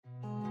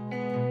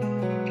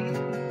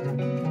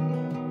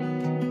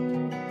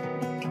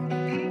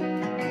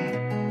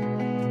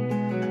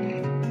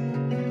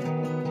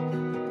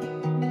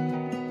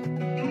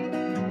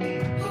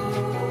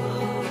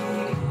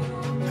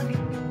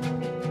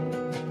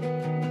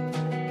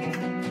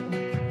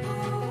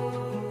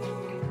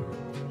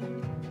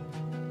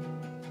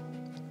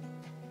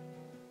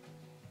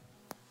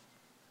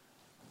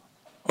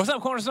What's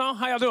up, Cornerstone?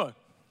 How y'all doing?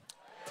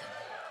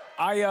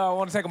 I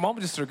want to take a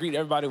moment just to greet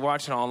everybody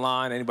watching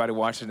online, anybody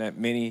watching at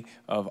many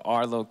of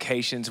our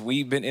locations.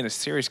 We've been in a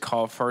series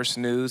called First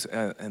News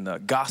in the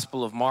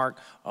Gospel of Mark,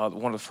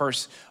 one of the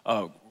first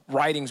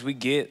writings we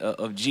get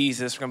of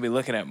Jesus. We're going to be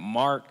looking at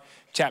Mark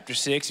chapter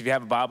 6. If you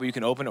have a Bible, you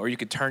can open it, or you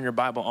can turn your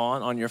Bible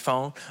on your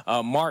phone.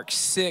 Mark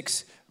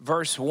 6,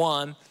 verse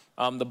 1,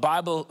 the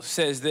Bible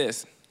says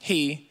this: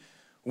 He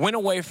went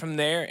away from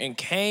there and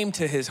came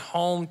to his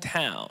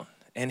hometown,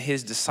 and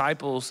his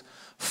disciples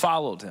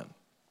followed him.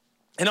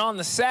 And on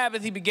the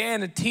Sabbath, he began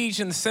to teach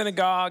in the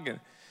synagogue,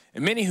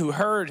 and many who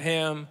heard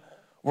him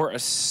were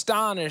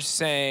astonished,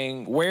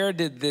 saying, "Where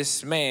did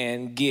this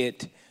man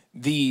get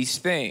these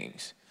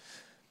things?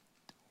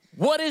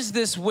 What is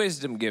this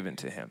wisdom given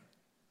to him?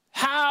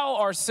 How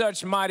are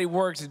such mighty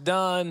works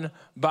done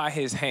by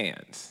his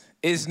hands?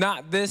 Is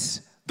not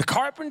this the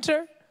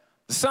carpenter,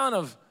 the son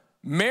of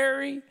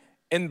Mary,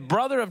 and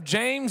brother of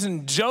James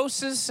and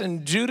Joseph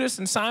and Judas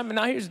and Simon?"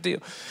 Now here's the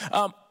deal.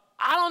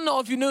 I don't know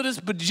if you knew this,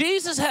 but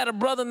Jesus had a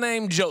brother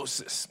named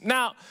Joseph.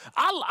 Now,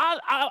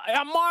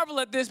 I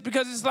marvel at this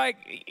because it's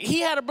like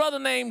he had a brother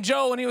named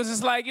Joe, and he was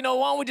just like, why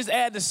don't we just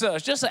add the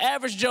sus? Just an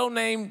average Joe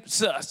named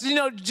Sus.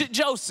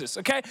 Joseph,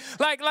 okay?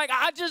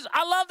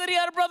 I love that he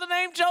had a brother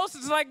named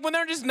Joseph. It's like when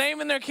they're just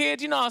naming their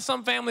kids, how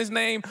some families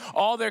name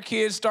all their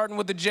kids starting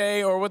with a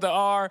J or with an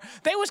R.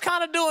 They was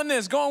kind of doing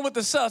this, going with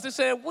the sus. They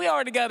said, we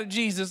already got a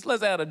Jesus,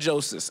 let's add a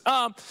Joseph.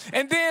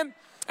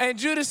 And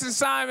Judas and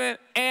Simon,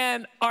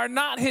 and are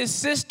not his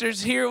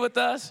sisters here with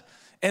us?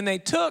 And they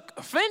took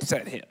offense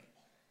at him.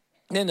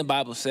 Then the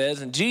Bible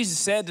says, and Jesus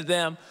said to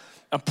them,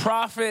 a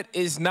prophet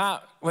is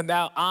not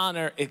without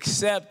honor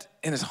except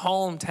in his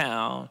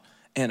hometown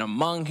and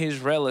among his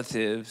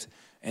relatives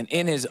and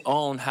in his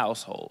own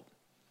household.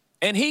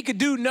 And he could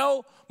do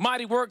no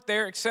mighty work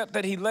there except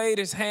that he laid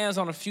his hands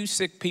on a few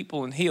sick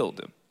people and healed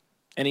them.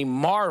 And he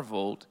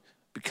marveled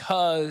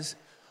because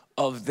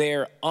of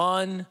their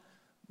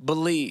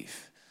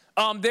unbelief.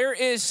 There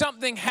is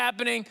something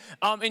happening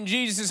in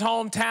Jesus'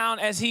 hometown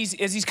as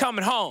he's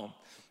coming home.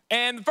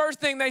 And the first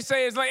thing they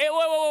say is like, hey,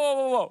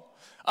 whoa.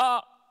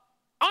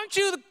 Aren't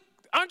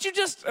you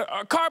just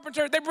a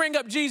carpenter? They bring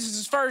up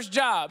Jesus' first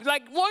job.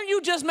 Like, weren't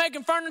you just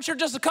making furniture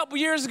just a couple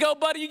years ago,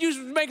 buddy?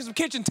 You were making some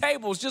kitchen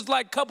tables just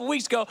like a couple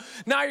weeks ago.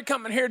 Now you're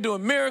coming here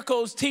doing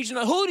miracles, teaching.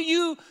 Who do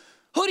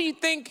you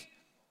think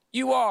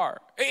you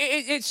are?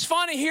 It's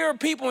funny, here are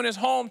people in his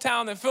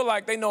hometown that feel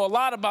like they know a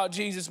lot about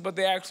Jesus, but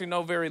they actually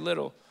know very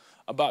little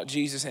about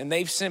Jesus, and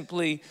they've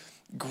simply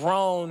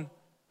grown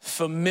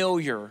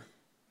familiar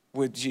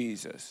with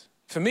Jesus.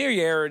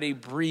 Familiarity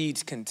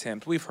breeds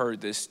contempt. We've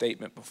heard this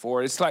statement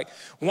before. It's like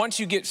once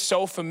you get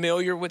so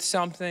familiar with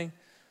something,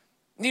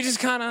 you just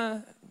kind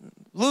of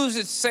lose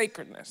its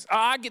sacredness.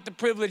 I get the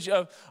privilege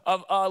of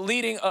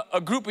leading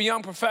a group of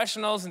young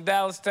professionals in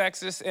Dallas,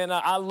 Texas, and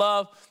I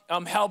love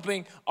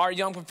helping our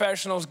young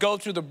professionals go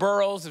through the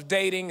burrows of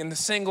dating and the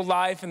single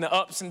life and the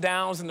ups and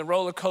downs and the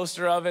roller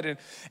coaster of it.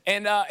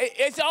 And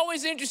it's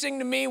always interesting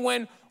to me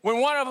when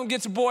one of them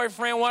gets a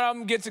boyfriend, one of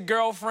them gets a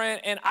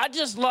girlfriend, and I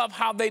just love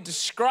how they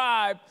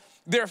describe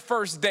their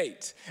first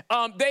dates.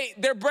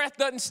 Their breath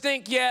doesn't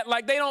stink yet.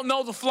 Like, they don't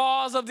know the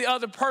flaws of the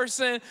other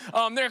person.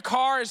 Their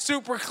car is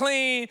super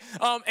clean.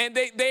 And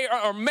they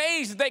are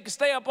amazed that they can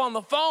stay up on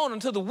the phone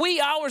until the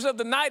wee hours of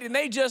the night, and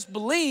they just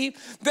believe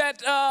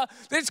that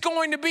it's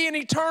going to be an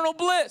eternal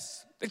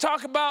bliss. They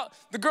talk about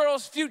the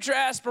girl's future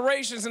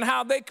aspirations and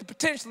how they could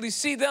potentially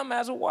see them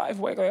as a wife.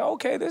 Like,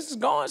 okay, this is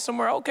going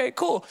somewhere. Okay,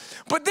 cool.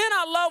 But then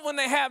I love when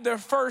they have their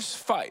first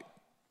fight.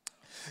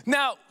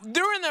 Now,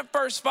 during their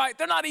first fight,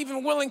 they're not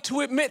even willing to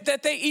admit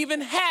that they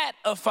even had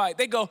a fight.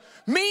 They go,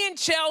 me and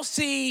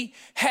Chelsea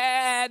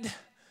had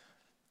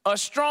a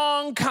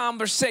strong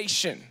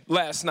conversation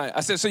last night. I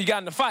said, so you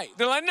got in a fight?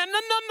 They're like, no, not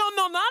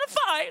a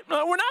fight.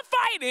 No, we're not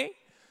fighting.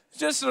 It's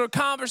just a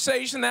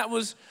conversation that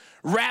was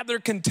rather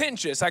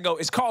contentious. I go,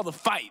 it's called a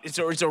fight. It's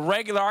a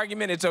regular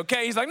argument. It's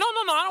okay. He's like, no,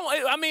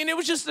 it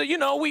was just,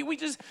 we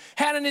just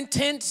had an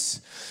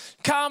intense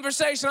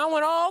conversation. I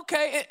went, oh,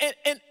 okay.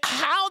 And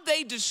how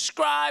they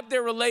describe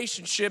their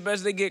relationship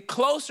as they get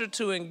closer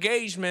to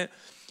engagement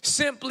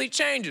simply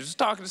changes. I was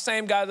talking to the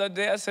same guy the other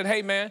day. I said,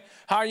 hey, man,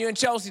 how are you and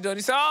Chelsea doing?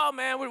 He said, oh,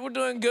 man, we're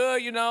doing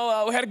good.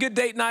 We had a good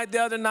date night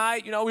the other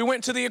night. We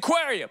went to the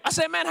aquarium. I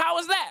said, man, how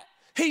was that?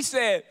 He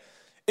said,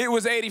 it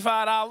was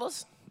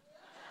 $85.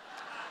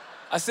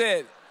 I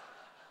said,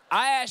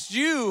 I asked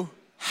you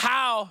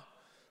how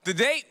the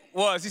date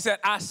was. He said,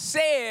 I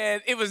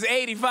said it was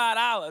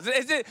 $85.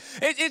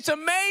 It's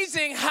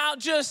amazing how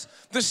just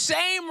the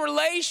same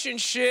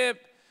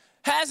relationship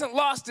hasn't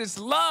lost its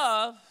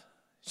love,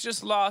 it's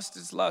just lost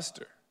its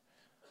luster.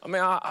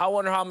 I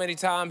wonder how many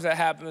times that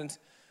happens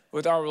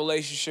with our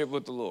relationship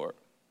with the Lord.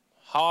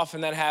 How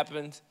often that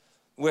happens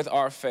with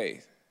our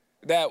faith.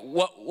 That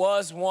what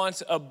was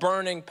once a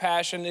burning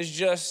passion is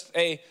just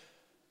a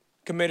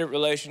committed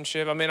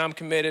relationship. I'm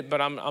committed,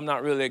 but I'm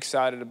not really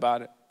excited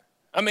about it.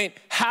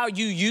 How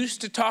you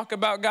used to talk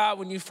about God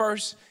when you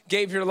first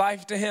gave your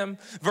life to him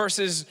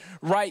versus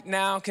right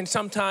now can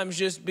sometimes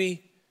just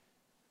be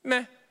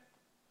meh.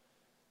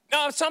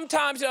 Now,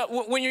 sometimes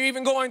when you're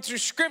even going through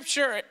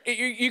scripture,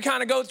 you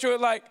kind of go through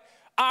it like,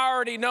 I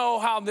already know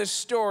how this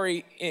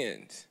story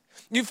ends.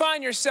 You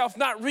find yourself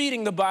not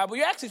reading the Bible.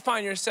 You actually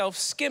find yourself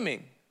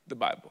skimming the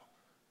Bible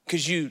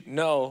because you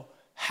know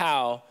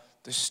how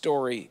the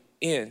story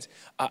ends.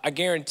 I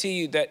guarantee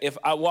you that if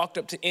I walked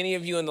up to any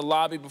of you in the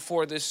lobby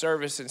before this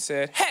service and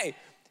said, hey,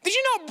 did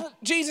you know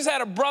Jesus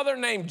had a brother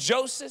named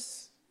Joseph?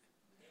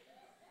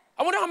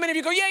 I wonder how many of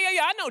you go, yeah,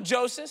 I know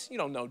Joseph. You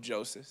don't know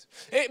Joseph.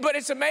 But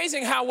it's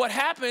amazing how what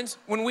happens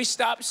when we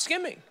stop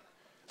skimming.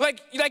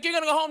 Like you're going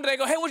to go home today and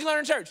go, hey, what'd you learn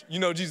in church? You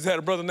know Jesus had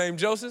a brother named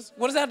Joseph?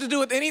 What does that have to do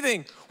with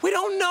anything? We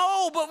don't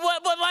know, but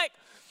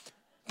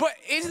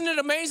isn't it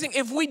amazing?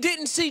 If we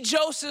didn't see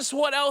Joseph,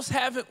 what else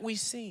haven't we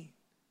seen?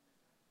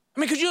 I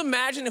mean, could you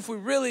imagine if we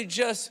really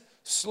just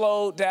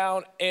slowed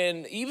down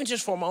and even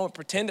just for a moment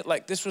pretended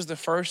like this was the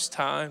first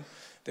time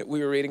that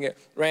we were reading it?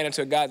 Ran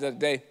into a guy the other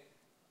day.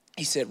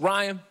 He said,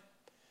 Ryan,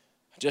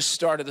 I just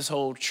started this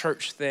whole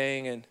church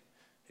thing and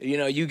you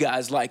know, you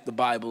guys like the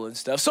Bible and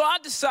stuff. So I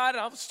decided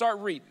I'll start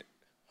reading it.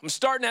 I'm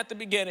starting at the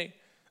beginning.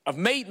 I've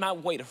made my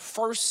way to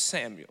 1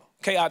 Samuel.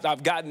 Okay,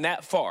 I've gotten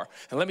that far.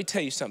 And let me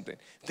tell you something.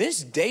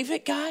 This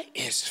David guy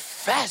is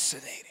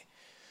fascinating.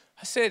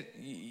 I said,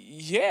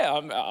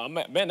 yeah,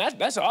 man,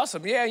 that's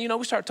awesome. Yeah, you know,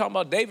 we started talking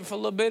about David for a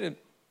little bit. And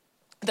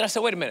then I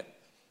said, wait a minute.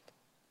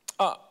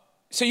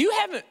 So you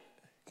haven't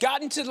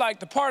gotten to like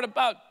the part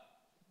about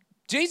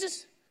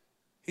Jesus?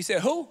 He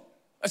said, who?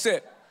 I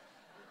said,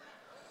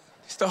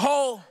 it's the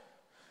whole,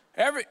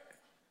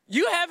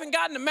 you haven't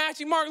gotten to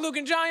Matthew, Mark, Luke,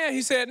 and John yet?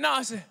 He said, no.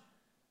 I said,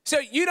 so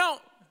you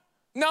don't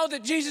know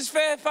that Jesus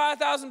fed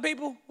 5,000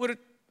 people with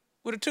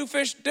a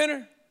 2-fish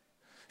dinner?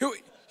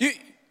 You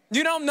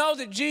don't know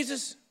that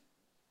Jesus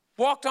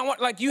walked on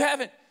water? Like you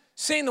haven't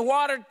seen the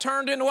water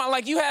turned into wine?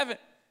 Like you don't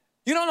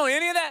know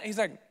any of that? He's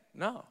like,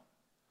 no.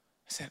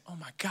 I said, oh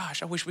my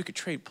gosh, I wish we could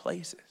trade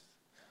places.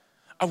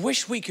 I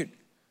wish I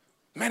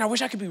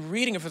could be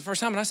reading it for the first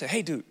time. And I said,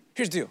 hey dude,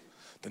 here's the deal.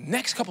 The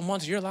next couple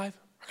months of your life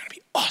are gonna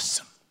be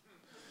awesome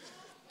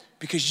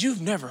because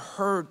you've never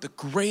heard the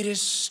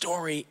greatest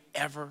story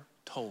ever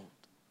told.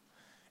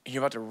 And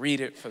you're about to read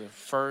it for the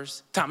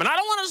first time. And I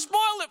don't want to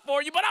spoil it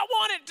for you, but I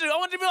want it to. I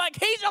want it to be like,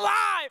 he's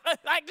alive.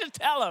 Like, just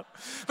tell him.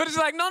 But it's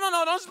like, no,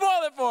 don't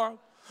spoil it for him.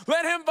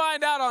 Let him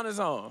find out on his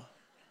own.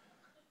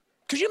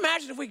 Could you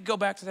imagine if we could go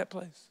back to that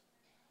place?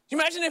 Could you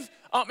imagine if,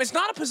 it's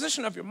not a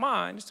position of your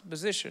mind, it's a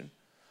position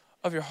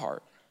of your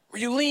heart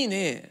where you lean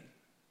in.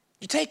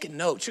 You're taking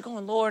notes. You're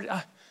going, Lord,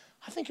 I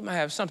think you might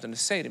have something to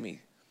say to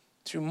me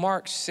through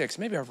Mark 6.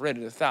 Maybe I've read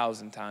it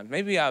 1,000 times.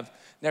 Maybe I've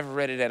never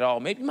read it at all.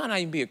 Maybe you might not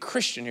even be a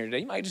Christian here today.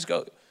 You might just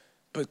go,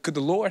 but could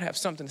the Lord have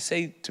something to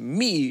say to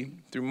me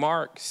through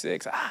Mark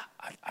 6?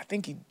 I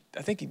think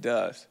he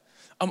does.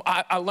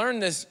 I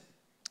learned this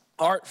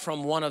art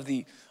from one of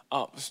the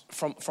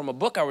from a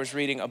book I was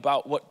reading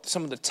about what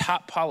some of the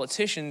top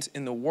politicians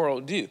in the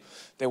world do.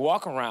 They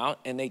walk around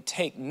and they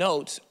take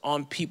notes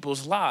on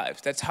people's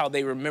lives. That's how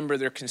they remember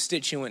their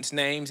constituents'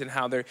 names and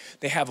how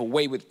they have a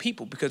way with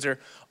people because they're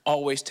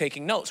always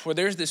taking notes. Well,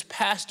 there's this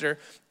pastor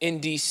in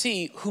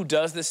D.C. who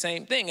does the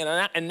same thing.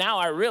 And now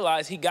I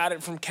realize he got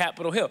it from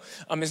Capitol Hill.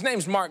 His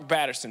name's Mark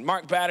Batterson.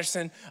 Mark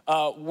Batterson,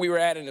 we were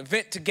at an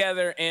event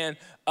together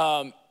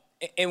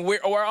and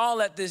we're all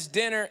at this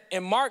dinner,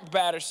 and Mark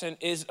Batterson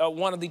is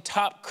one of the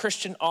top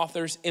Christian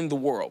authors in the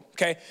world,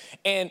 okay?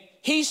 And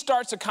he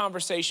starts a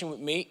conversation with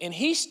me, and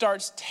he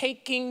starts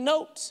taking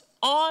notes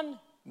on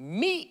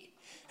me.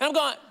 And I'm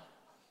going,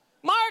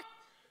 Mark,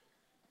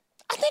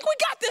 I think we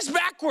got this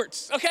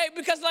backwards, okay?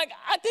 Because,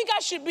 I think I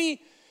should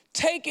be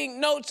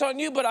taking notes on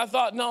you, but I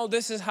thought, no,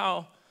 this is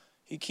how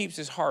he keeps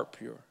his heart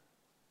pure.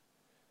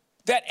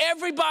 That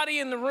everybody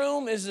in the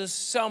room is a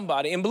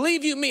somebody. And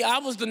believe you me, I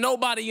was the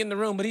nobody in the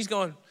room, but he's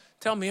going,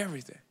 tell me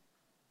everything.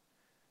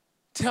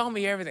 Tell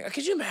me everything.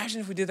 Could you imagine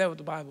if we did that with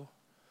the Bible?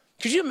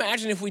 Could you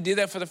imagine if we did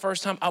that for the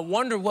first time? I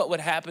wonder what would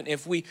happen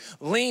if we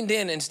leaned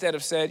in instead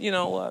of said, you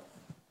know what?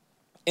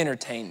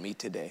 Entertain me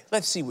today.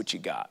 Let's see what you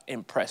got.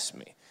 Impress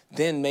me.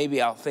 Then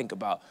maybe I'll think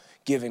about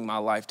giving my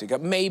life to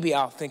God. Maybe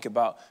I'll think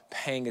about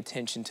paying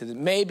attention to this.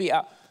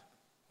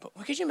 But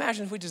could you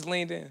imagine if we just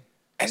leaned in?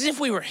 As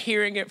if we were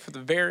hearing it for the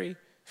very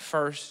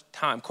first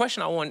time.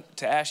 Question I want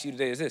to ask you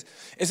today is this.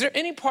 Is there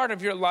any part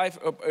of your life,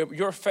 of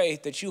your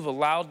faith, that you've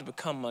allowed to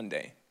become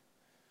mundane?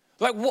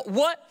 Like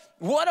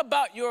what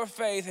about your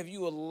faith have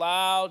you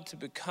allowed to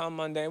become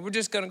mundane? We're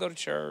just going to go to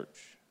church.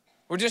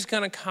 We're just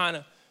going to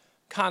kind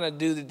of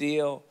do the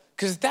deal.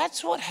 Because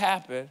that's what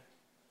happened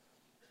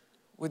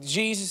with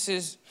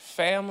Jesus's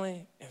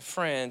family and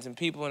friends and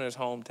people in his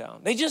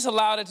hometown. They just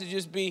allowed it to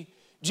just be,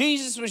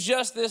 Jesus was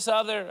just this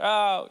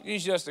other,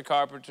 he's just a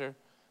carpenter.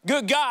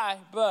 Good guy,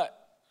 but,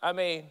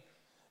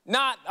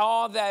 not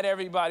all that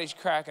everybody's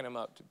cracking him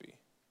up to be.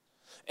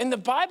 And the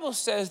Bible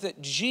says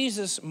that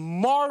Jesus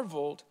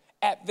marveled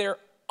at their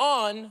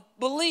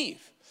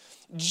unbelief.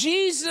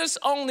 Jesus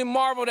only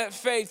marveled at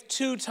faith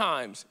 2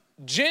 times.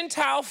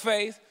 Gentile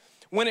faith,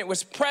 when it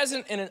was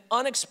present in an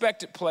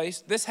unexpected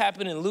place. This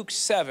happened in Luke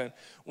 7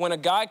 when a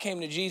guy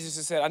came to Jesus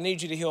and said, I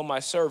need you to heal my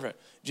servant.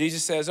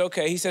 Jesus says,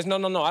 okay. He says, no,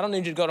 I don't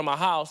need you to go to my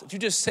house. If you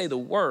just say the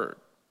word,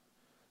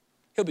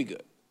 he'll be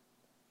good.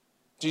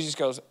 Jesus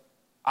goes,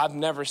 I've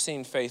never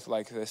seen faith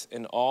like this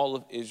in all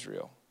of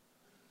Israel.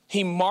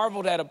 He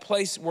marveled at a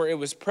place where it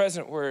was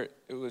present, where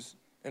it was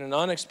in an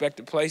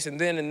unexpected place. And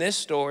then in this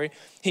story,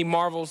 he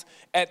marvels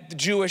at the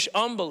Jewish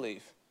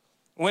unbelief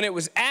when it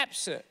was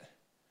absent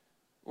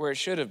where it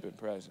should have been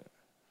present.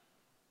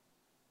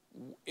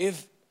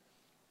 If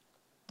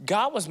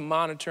God was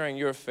monitoring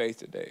your faith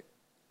today,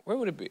 where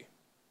would it be?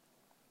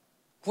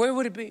 Where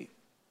would it be?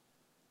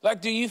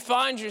 Like, do you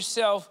find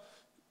yourself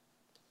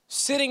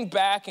sitting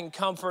back in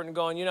comfort and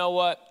going, you know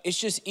what? It's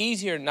just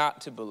easier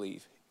not to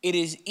believe. It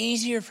is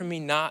easier for me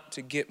not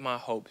to get my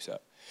hopes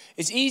up.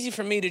 It's easy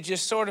for me to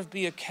just sort of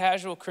be a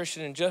casual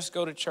Christian and just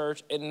go to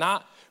church and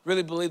not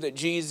really believe that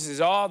Jesus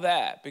is all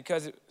that,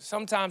 because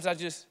sometimes I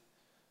just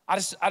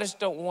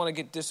don't want to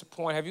get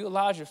disappointed. Have you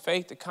allowed your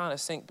faith to kind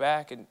of sink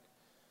back? And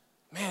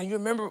man, you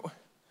remember,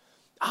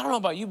 I don't know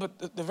about you,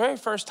 but the very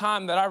first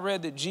time that I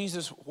read that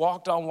Jesus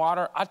walked on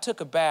water, I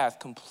took a bath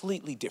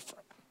completely different.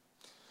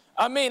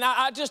 I mean,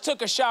 I just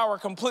took a shower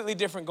completely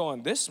different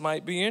going, this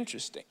might be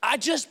interesting. I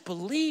just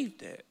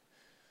believed it.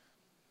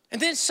 And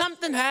then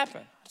something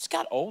happened. I just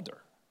got older.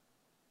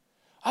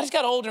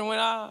 And went,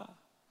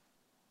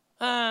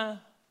 and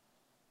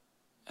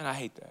I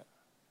hate that.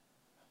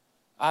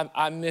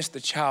 I miss the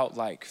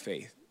childlike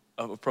faith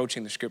of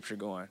approaching the scripture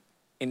going,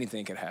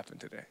 anything could happen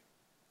today.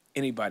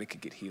 Anybody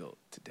could get healed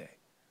today.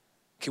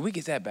 Can we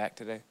get that back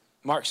today?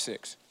 Mark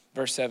 6,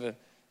 verse 7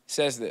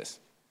 says this.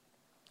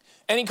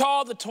 And he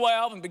called the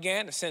 12 and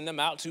began to send them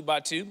out 2 by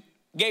 2,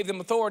 gave them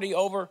authority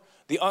over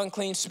the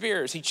unclean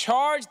spirits. He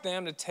charged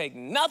them to take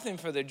nothing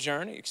for their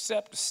journey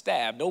except a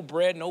staff, no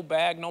bread, no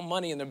bag, no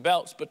money in their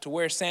belts, but to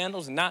wear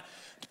sandals and not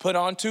to put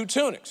on 2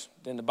 tunics.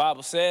 Then the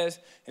Bible says,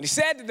 and he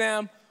said to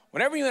them,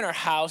 whenever you enter a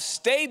house,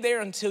 stay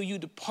there until you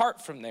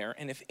depart from there.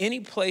 And if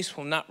any place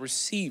will not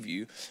receive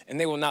you and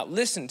they will not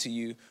listen to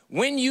you,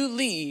 when you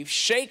leave,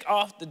 shake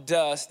off the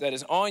dust that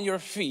is on your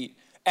feet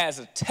as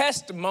a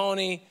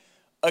testimony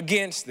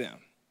against them.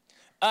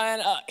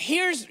 And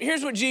here's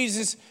what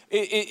Jesus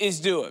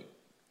is doing.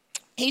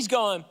 He's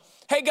going,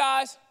 hey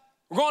guys,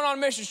 we're going on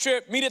a mission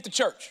trip, meet at the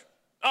church.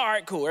 All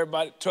right, cool.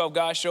 Everybody, 12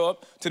 guys show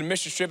up to the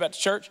mission trip at the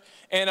church,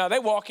 and they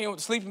walk in with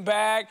a sleeping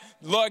bag,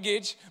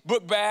 luggage,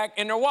 book bag,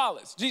 and their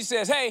wallets. Jesus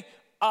says, hey,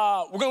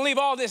 we're going to leave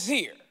all this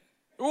here.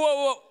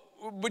 Whoa.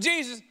 But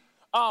Jesus,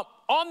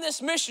 on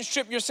this mission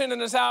trip, you're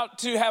sending us out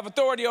to have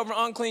authority over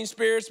unclean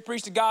spirits, to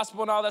preach the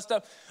gospel and all that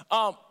stuff.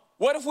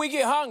 What if we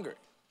get hungry?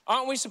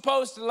 Aren't we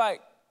supposed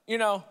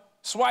to,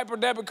 swipe our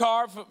debit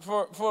card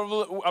for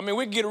I mean,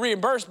 we can get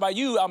reimbursed by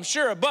you, I'm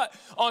sure, but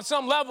on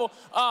some level,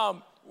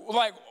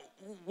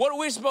 what are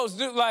we supposed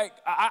to do? Like,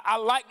 I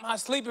like my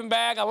sleeping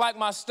bag, I like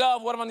my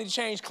stuff, what if I need to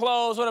change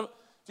clothes?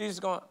 Jesus is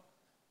going,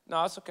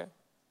 no, it's okay.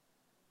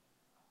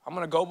 I'm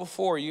going to go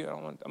before you.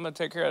 I'm going to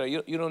take care of that.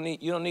 You don't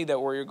need that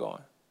where you're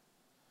going.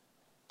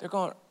 They're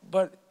going,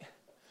 but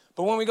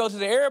when we go to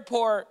the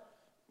airport,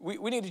 we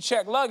need to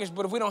check luggage,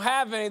 but if we don't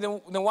have any, then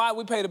why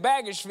we pay the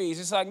baggage fees?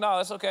 It's like, no,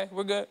 that's okay.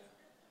 We're good.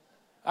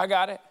 I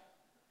got it.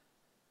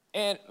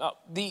 And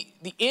the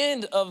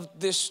end of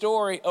this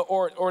story,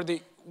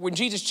 when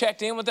Jesus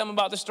checked in with them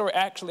about this story,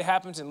 actually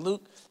happens in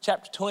Luke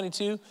chapter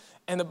 22.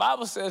 And the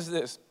Bible says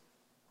this.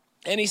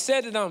 And he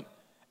said to them,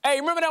 hey,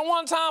 remember that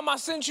one time I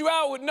sent you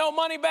out with no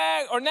money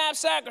bag or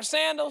knapsack or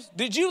sandals?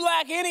 Did you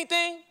lack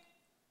anything?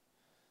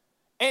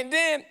 And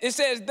then it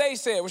says they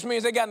said, which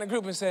means they got in a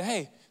group and said,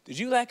 hey, did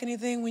you lack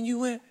anything when you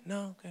went?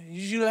 No, okay.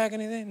 Did you lack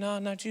anything? No,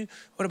 not you.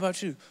 What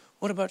about you?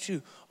 What about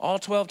you? All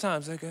 12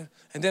 times. Okay.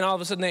 And then all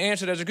of a sudden they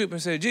answered as a group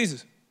and said,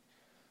 Jesus,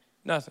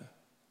 nothing.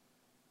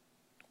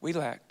 We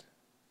lacked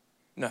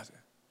nothing.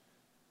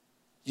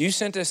 You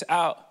sent us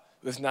out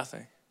with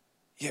nothing,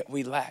 yet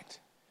we lacked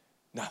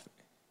nothing.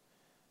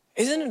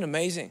 Isn't it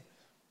amazing?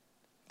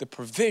 The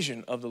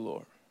provision of the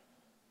Lord.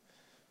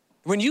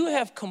 When you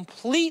have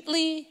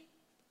completely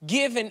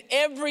given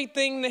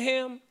everything to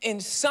him,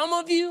 and some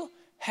of you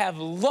have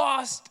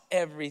lost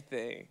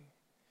everything.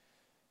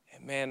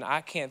 And man,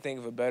 I can't think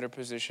of a better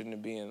position to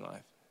be in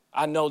life.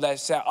 I know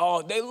that's sad.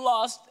 Oh, they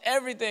lost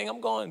everything.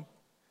 I'm going,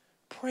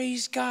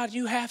 praise God,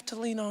 you have to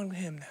lean on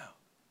him now.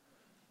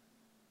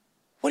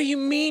 What do you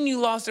mean you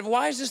lost it?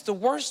 Why is this the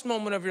worst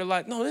moment of your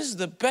life? No, this is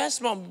the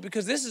best moment,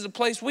 because this is a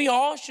place we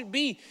all should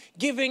be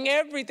giving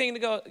everything to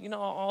go,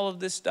 all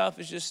of this stuff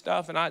is just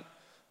stuff, and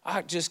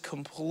I just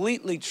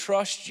completely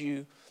trust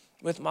you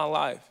with my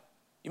life.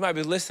 You might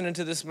be listening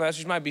to this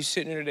message. You might be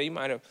sitting here today. You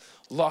might have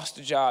lost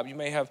a job. You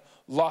may have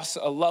lost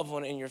a loved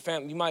one in your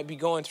family. You might be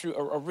going through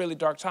a really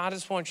dark time. I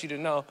just want you to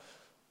know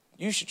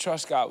you should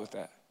trust God with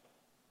that.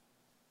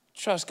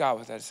 Trust God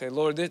with that. Say,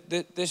 Lord,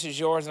 this is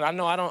yours. And I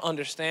know I don't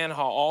understand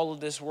how all of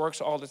this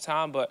works all the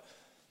time, but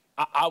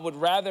I would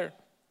rather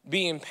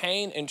be in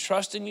pain and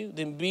trusting you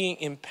than being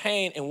in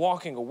pain and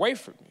walking away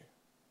from you.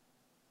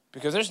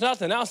 Because there's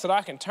nothing else that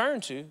I can turn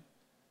to.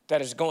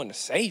 that is going to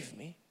save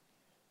me.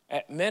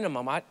 At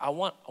minimum, I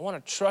want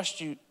to trust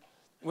you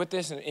with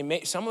this.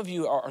 And some of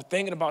you are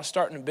thinking about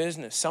starting a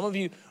business. Some of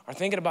you are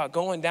thinking about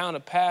going down a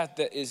path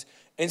that is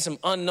in some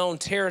unknown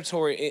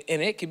territory,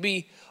 and it could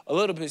be a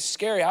little bit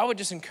scary. I would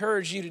just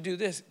encourage you to do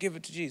this. Give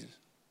it to Jesus.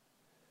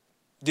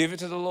 Give it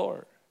to the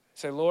Lord.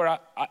 Say, Lord,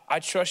 I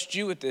trust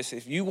you with this.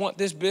 If you want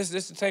this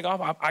business to take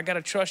off, I got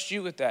to trust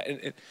you with that.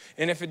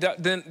 And if it does,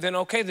 then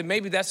okay, then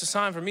maybe that's a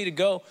sign for me to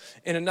go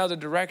in another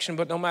direction.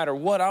 But no matter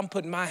what I'm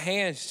putting my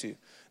hands to,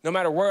 no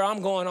matter where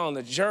I'm going on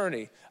the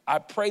journey, I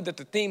pray that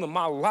the theme of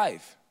my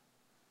life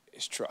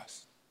is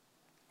trust.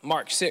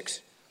 Mark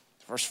 6,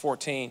 verse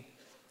 14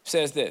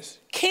 says this.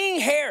 King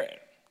Herod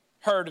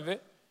heard of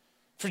it,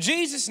 for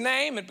Jesus'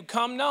 name had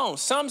become known.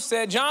 Some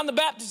said, John the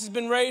Baptist has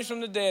been raised from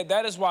the dead.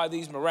 That is why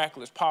these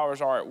miraculous powers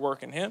are at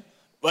work in him.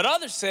 But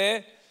others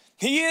said,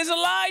 he is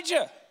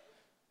Elijah.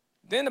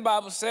 Then the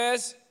Bible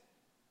says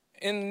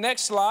in the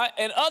next slide,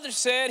 and others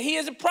said, he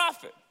is a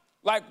prophet,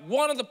 like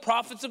one of the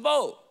prophets of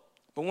old.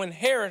 But when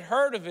Herod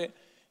heard of it,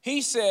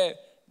 he said,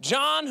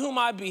 John, whom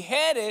I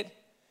beheaded,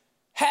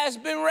 has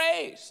been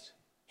raised.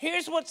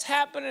 Here's what's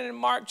happening in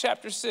Mark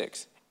chapter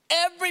 6.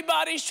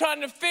 Everybody's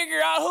trying to figure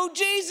out who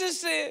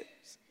Jesus is.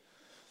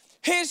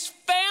 His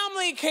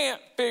family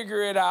can't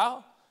figure it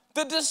out.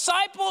 The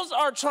disciples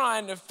are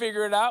trying to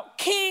figure it out.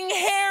 King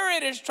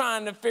Herod is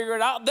trying to figure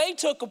it out. They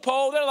took a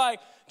poll. They're like,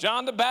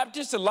 John the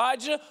Baptist,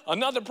 Elijah,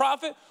 another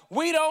prophet?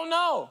 We don't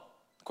know.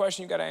 The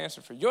question you got to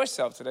answer for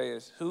yourself today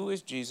is, who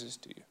is Jesus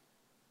to you?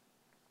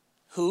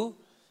 Who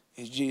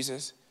is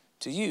Jesus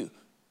to you?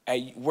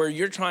 Where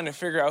you're trying to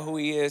figure out who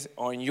he is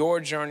on your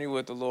journey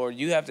with the Lord,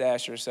 you have to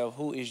ask yourself,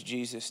 who is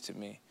Jesus to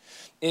me?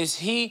 Is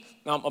he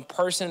a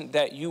person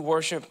that you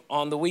worship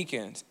on the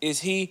weekends? Is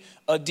he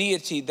a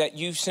deity that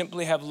you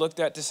simply have looked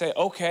at to say,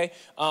 okay,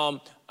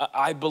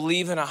 I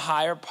believe in a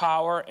higher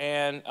power,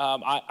 and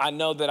I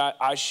know that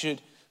I should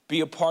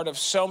be a part of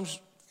some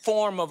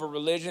form of a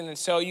religion, and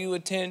so you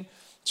attend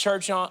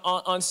church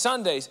on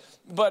Sundays.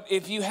 But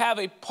if you have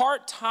a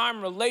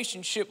part-time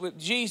relationship with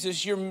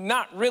Jesus, you're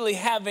not really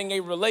having a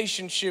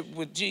relationship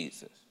with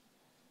Jesus.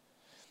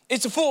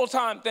 It's a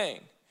full-time thing.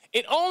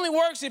 It only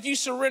works if you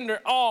surrender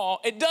all.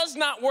 It does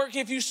not work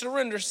if you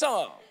surrender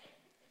some.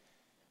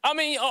 I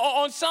mean,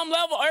 on some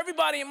level,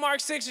 everybody in Mark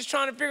 6 is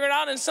trying to figure it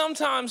out, and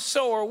sometimes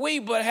so are we,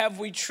 but have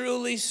we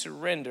truly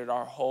surrendered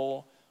our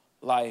whole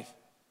life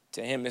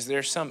to him? Is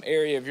there some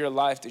area of your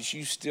life that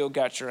you still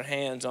got your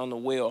hands on the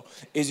wheel?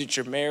 Is it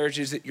your marriage?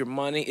 Is it your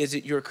money? Is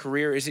it your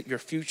career? Is it your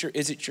future?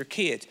 Is it your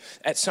kids?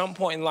 At some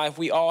point in life,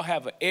 we all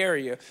have an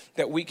area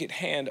that we could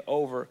hand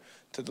over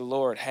to the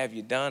Lord. Have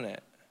you done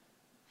it?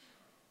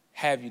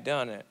 Have you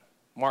done it?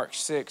 Mark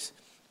 6,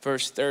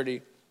 verse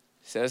 30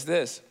 says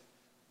this.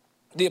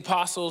 The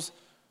apostles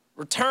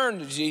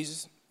returned to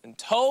Jesus and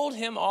told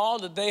him all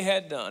that they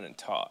had done and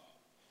taught.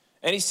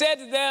 And he said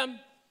to them,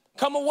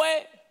 come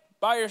away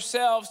by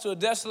yourselves to a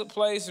desolate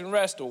place and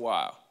rest a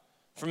while.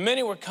 For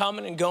many were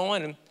coming and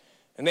going,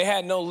 and they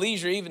had no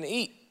leisure even to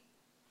eat.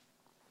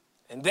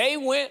 And they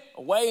went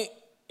away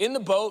in the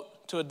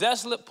boat to a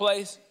desolate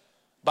place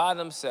by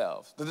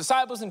themselves. The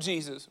disciples and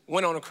Jesus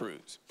went on a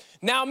cruise.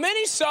 Now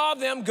many saw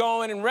them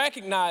going and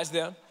recognized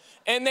them,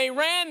 and they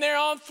ran there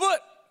on foot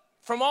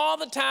from all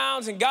the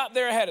towns and got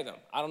there ahead of them.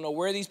 I don't know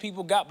where these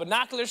people got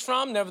binoculars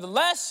from.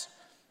 Nevertheless,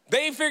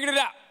 they figured it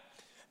out.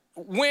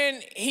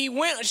 When he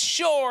went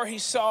ashore, he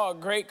saw a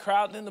great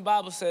crowd. Then the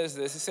Bible says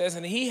this. It says,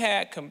 and he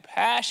had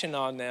compassion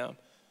on them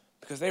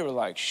because they were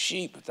like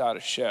sheep without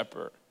a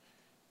shepherd.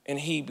 And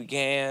he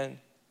began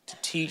to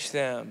teach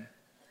them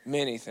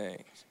many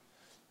things.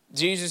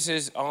 Jesus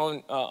is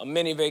on a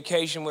mini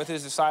vacation with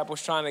his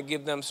disciples, trying to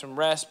give them some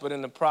rest, but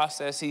in the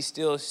process, he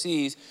still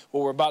sees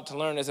what we're about to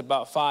learn is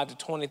about 5,000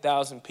 to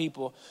 20,000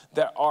 people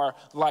that are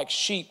like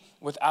sheep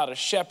without a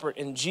shepherd.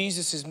 And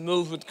Jesus is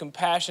moved with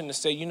compassion to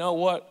say, you know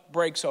what?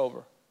 Break's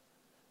over.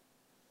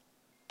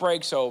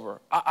 Break's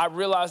over. I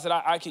realized that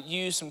I could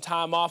use some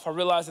time off. I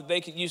realized that they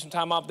could use some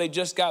time off. They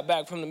just got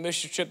back from the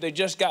mission trip. They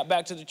just got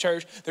back to the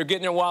church. They're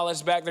getting their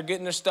wallets back. They're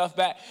getting their stuff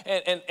back.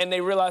 And they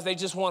realize they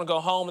just want to go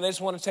home and they just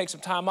want to take some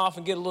time off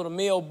and get a little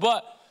meal.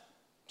 But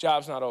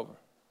job's not over.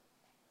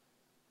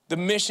 The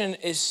mission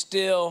is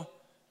still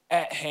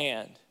at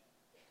hand.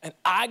 And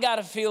I got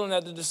a feeling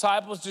that the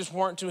disciples just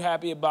weren't too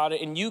happy about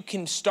it. And you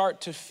can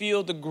start to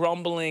feel the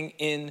grumbling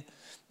in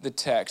the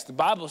text. The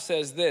Bible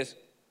says this.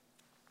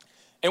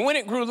 And when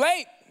it grew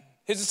late,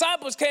 his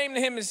disciples came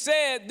to him and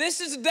said, this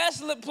is a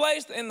desolate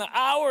place and the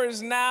hour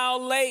is now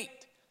late.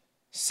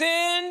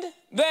 Send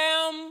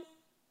them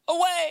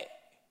away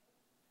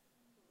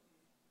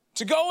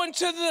to go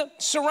into the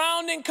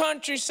surrounding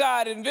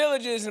countryside and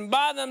villages and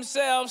buy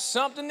themselves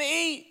something to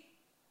eat.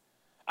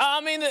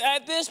 I mean,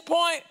 at this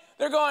point,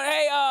 they're going,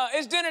 hey,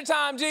 it's dinner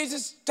time,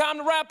 Jesus. Time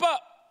to wrap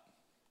up.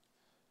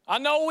 I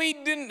know we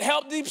didn't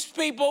help these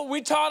people.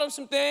 We taught them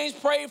some things,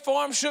 prayed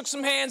for them, shook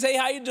some hands. Hey,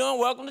 how you doing?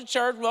 Welcome to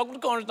church. Welcome to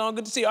Cornerstone.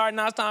 Good to see you. All right,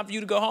 now it's time for you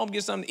to go home and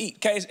get something to eat.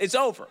 Okay, it's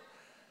over.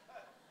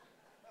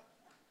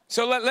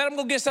 So let them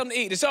go get something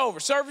to eat. It's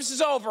over. Service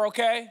is over,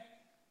 okay?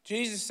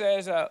 Jesus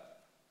says,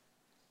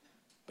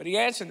 but he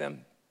answered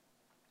them,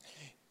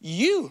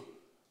 you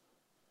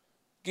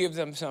give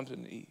them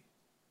something to eat.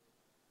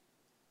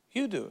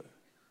 You do it.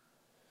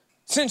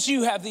 Since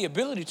you have the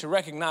ability to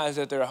recognize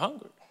that they're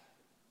hungry,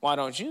 why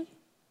don't you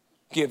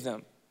give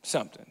them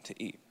something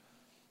to eat?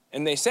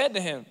 And they said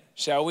to him,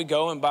 shall we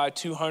go and buy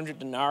 200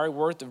 denarii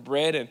worth of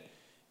bread and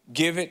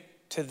give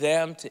it to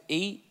them to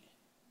eat?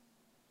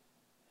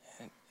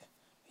 And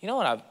you know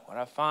what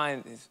I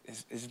find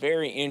is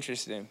very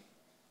interesting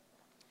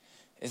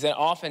is that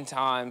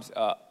oftentimes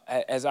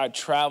as I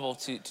travel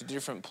to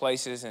different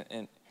places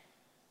and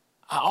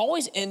I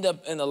always end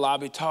up in the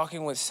lobby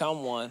talking with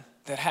someone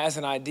that has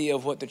an idea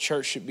of what the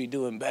church should be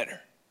doing better.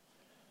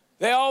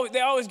 They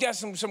always got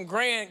some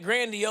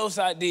grandiose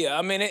idea.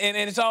 I mean,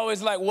 and it's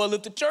always like, well,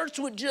 if the church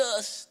would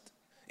just,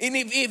 and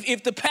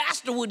if the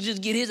pastor would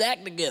just get his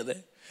act together,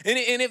 and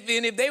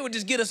if they would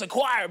just get us a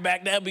choir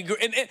back, that'd be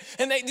great.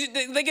 And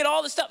they get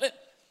all this stuff.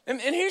 And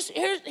here's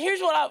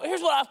what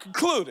I've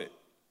concluded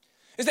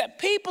is that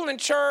people in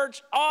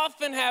church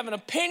often have an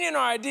opinion or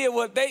idea of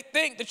what they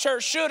think the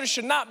church should or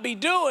should not be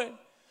doing,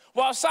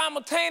 while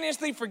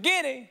simultaneously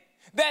forgetting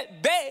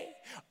that they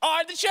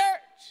are the church.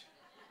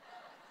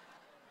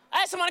 I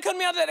had somebody come to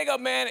me out there, they go,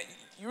 man,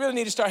 you really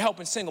need to start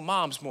helping single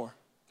moms more,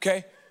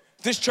 okay?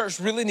 This church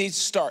really needs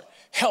to start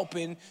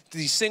helping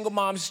these single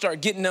moms,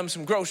 start getting them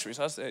some groceries.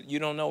 I said, you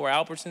don't know where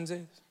Albertsons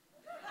is?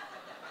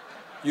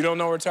 You don't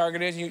know where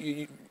Target is?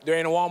 There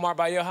ain't a Walmart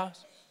by your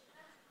house?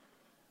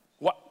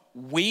 What?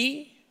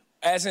 We,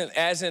 as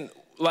in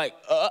like,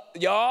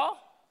 y'all?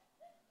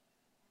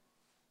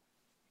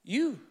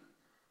 You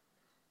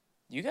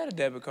got a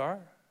debit card.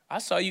 I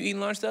saw you eating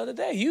lunch the other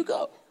day. You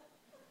go.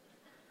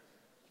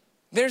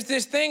 There's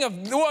this thing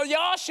of, well,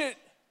 y'all should,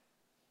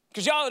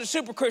 because y'all are the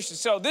super Christians,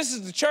 so this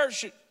is the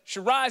church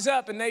should rise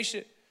up and they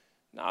should.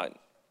 No,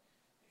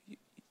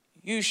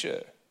 you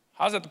should.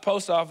 I was at the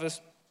post office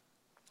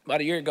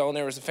about a year ago and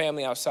there was a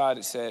family outside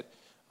that said,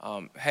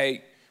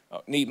 hey,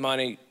 need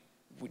money.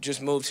 We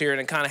just moved here,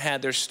 and it kind of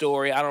had their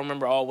story. I don't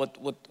remember all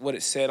what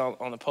it said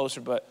on the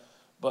poster, but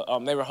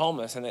they were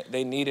homeless and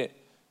they needed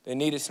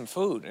some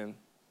food.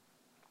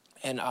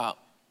 And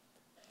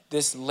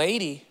this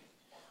lady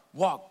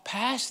walked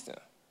past them,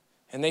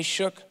 and they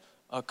shook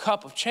a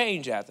cup of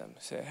change at them.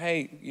 Said,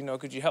 hey,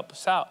 could you help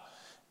us out?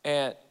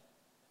 And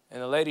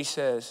the lady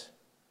says,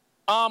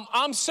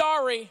 I'm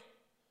sorry,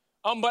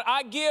 but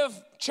I give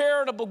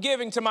charitable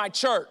giving to my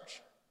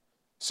church.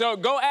 So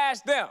go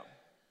ask them.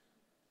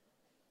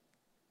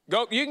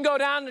 You can go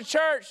down to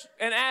church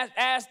and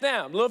ask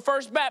them. Little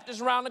First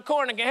Baptist around the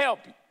corner can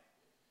help you.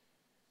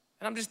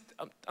 And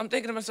I'm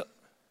thinking to myself,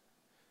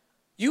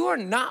 you are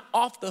not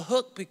off the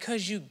hook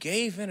because you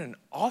gave in an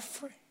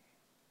offering.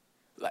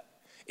 Like,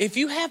 if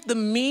you have the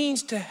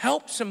means to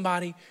help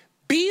somebody,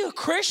 be a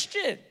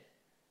Christian.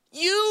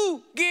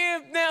 You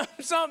give them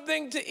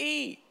something to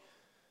eat.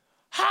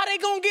 How they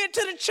gonna get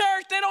to the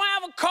church? They don't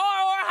have a car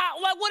or a house.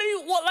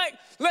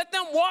 Let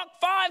them walk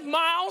 5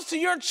 miles to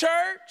your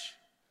church?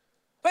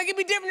 Like, it'd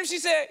be different if she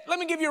said, let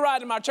me give you a ride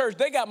to my church.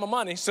 They got my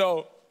money,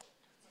 so.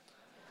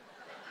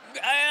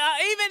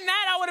 Even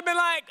that, I would have been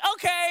like,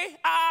 okay,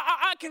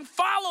 I can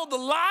follow the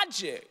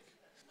logic.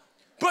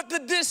 But the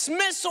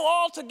dismissal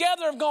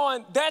altogether of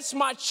going, that's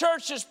my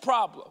church's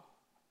problem.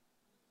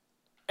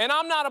 And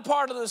I'm not a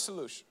part of the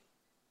solution.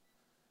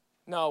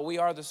 No, we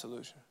are the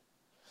solution.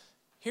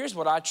 Here's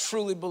what I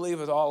truly believe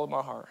with all of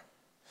my heart.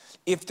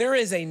 If there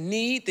is a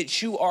need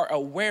that you are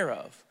aware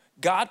of,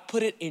 God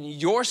put it in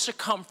your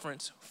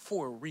circumference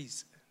for a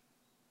reason.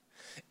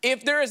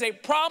 If there is a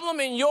problem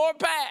in your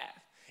path,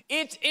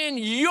 it's in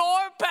your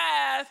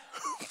path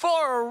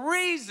for a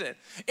reason.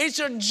 It's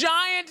a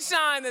giant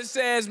sign that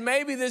says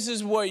maybe this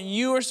is what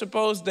you are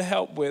supposed to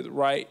help with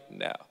right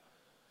now.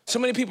 So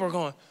many people are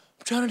going,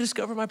 I'm trying to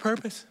discover my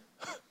purpose.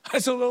 I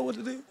just don't know what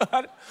to do.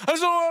 I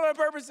just don't know what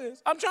my purpose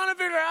is. I'm trying to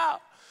figure it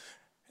out.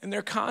 And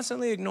they're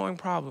constantly ignoring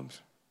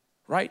problems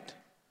right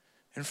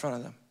in front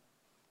of them.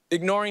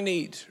 Ignoring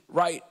needs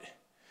right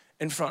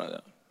in front of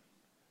them.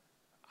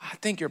 I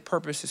think your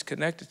purpose is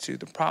connected to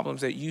the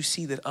problems that you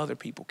see that other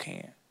people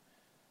can't.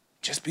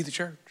 Just be the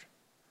church.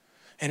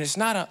 And it's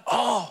not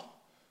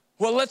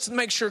let's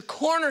make sure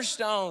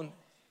Cornerstone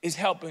is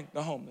helping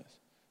the homeless.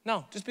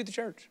 No, just be the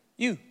church.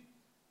 You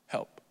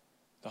help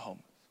the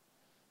homeless.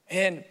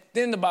 And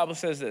then the Bible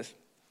says this.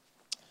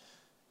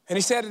 And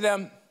he said to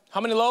them, how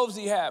many loaves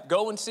do you have?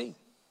 Go and see.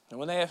 And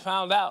when they had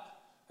found out,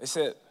 they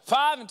said,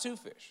 5 and 2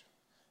 fish.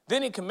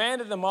 Then he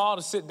commanded them all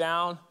to sit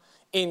down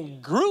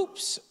in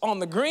groups on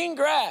the green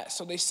grass.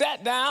 So they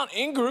sat down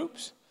in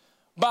groups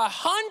by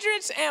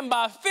hundreds and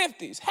by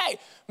 50s. Hey,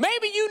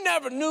 maybe you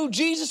never knew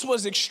Jesus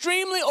was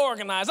extremely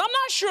organized. I'm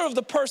not sure of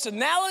the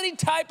personality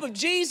type of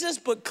Jesus,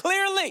 but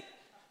clearly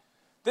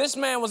this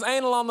man was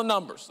anal on the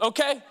numbers,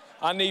 okay?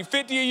 I need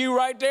 50 of you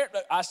right there.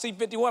 I see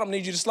 51. I'm gonna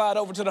need you to slide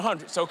over to the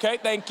hundreds, okay?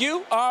 Thank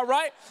you. All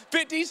right.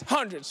 50s,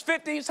 hundreds,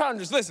 50s,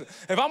 hundreds. Listen,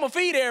 if I'm gonna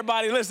feed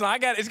everybody, listen,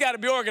 it's gotta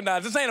be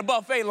organized. This ain't a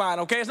buffet line,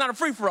 okay? It's not a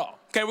free-for-all,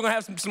 okay? We're gonna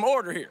have some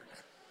order here.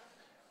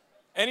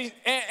 And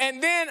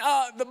then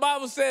the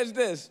Bible says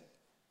this.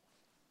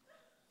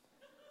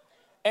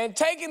 And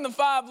taking the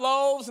 5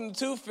 loaves and the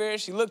 2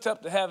 fish, he looked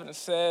up to heaven and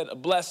said a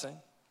blessing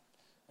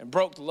and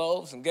broke the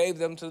loaves and gave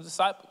them to the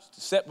disciples to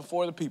set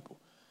before the people.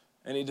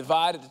 And he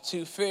divided the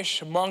 2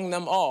 fish among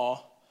them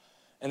all,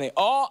 and they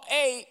all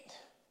ate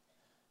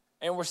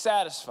and were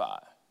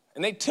satisfied.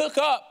 And they took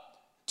up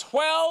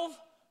 12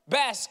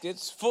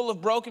 baskets full of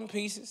broken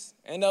pieces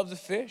and of the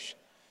fish.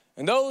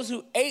 And those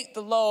who ate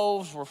the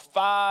loaves were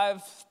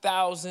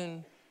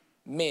 5,000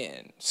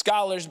 men.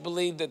 Scholars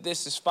believe that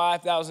this is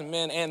 5,000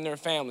 men and their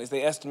families.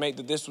 They estimate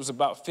that this was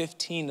about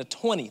 15 to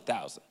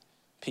 20,000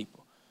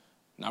 people.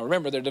 Now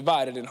remember, they're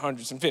divided in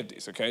hundreds and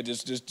fifties, okay?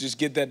 Just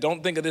get that.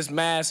 Don't think of this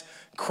mass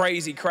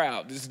crazy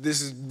crowd.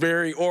 This is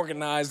very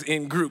organized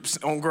in groups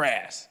on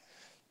grass.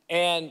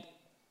 And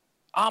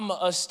I'm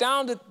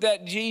astounded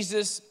that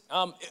Jesus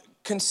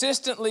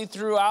consistently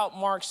throughout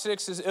Mark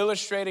 6 is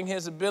illustrating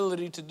his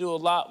ability to do a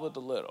lot with a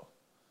little.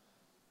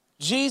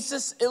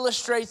 Jesus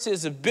illustrates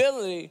his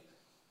ability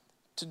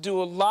to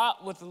do a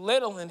lot with a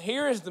little. And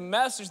here is the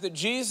message that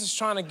Jesus is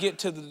trying to get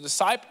to the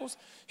disciples.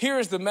 Here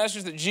is the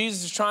message that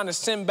Jesus is trying to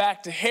send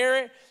back to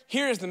Herod.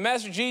 Here is the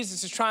message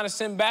Jesus is trying to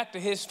send back to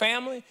his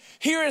family.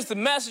 Here is the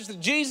message that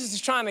Jesus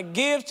is trying to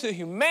give to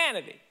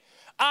humanity.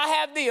 I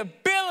have the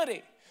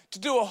ability to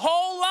do a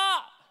whole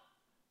lot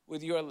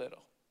with your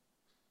little.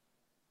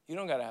 You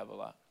don't got to have a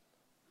lot.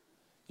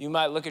 You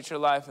might look at your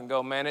life and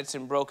go, man, it's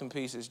in broken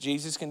pieces.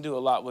 Jesus can do a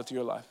lot with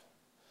your life.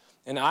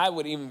 And I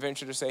would even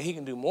venture to say he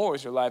can do more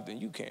with your life than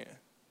you can.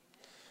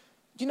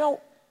 You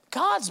know,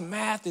 God's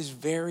math is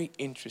very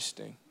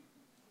interesting.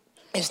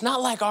 It's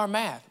not like our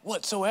math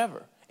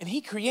whatsoever. And he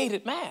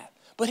created math.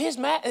 But his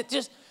math,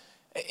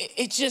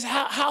 it's just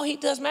how he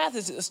does math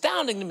is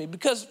astounding to me.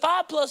 Because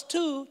 5 plus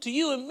 2 to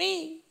you and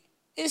me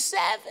is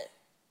 7.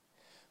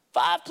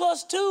 5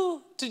 plus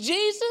 2 to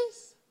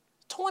Jesus,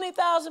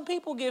 20,000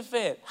 people get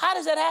fed. How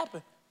does that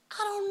happen?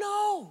 I don't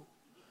know.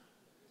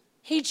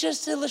 He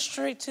just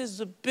illustrates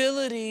his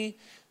ability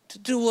to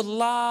do a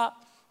lot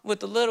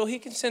with a little. He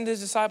can send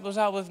his disciples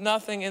out with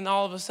nothing, and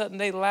all of a sudden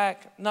they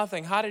lack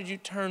nothing. How did you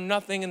turn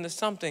nothing into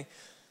something?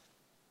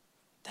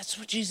 That's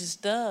what Jesus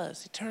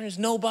does. He turns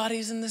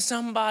nobodies into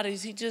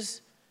somebodies.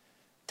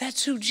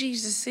 That's who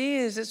Jesus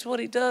is. That's what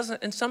he does.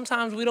 And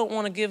sometimes we don't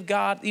want to give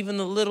God even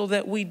the little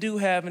that we do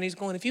have. And he's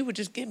going, if you would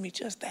just give me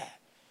just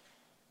that,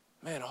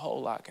 man, a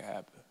whole lot could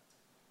happen.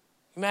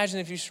 Imagine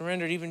if you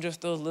surrendered even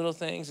just those little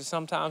things that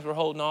sometimes we're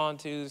holding on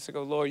to. To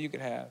go, Lord, you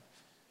could have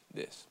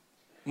this.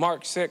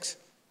 Mark 6,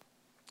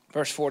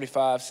 verse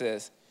 45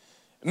 says,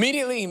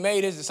 immediately he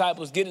made his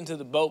disciples get into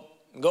the boat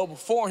and go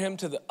before him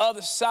to the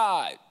other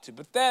side, to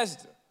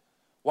Bethesda,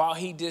 while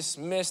he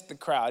dismissed the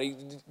crowd.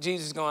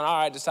 Jesus is going, all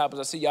right, disciples,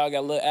 I see y'all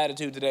got a little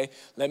attitude today.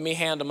 Let me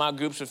handle my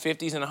groups of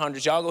 50s and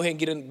 100s. Y'all go ahead and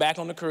get back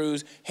on the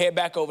cruise. Head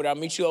back over there. I'll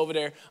meet you over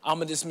there. I'm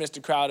going to dismiss the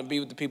crowd and be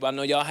with the people. I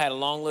know y'all had a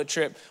long little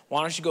trip. Why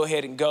don't you go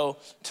ahead and go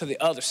to the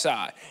other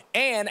side?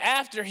 And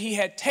after he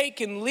had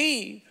taken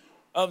leave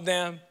of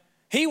them,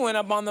 he went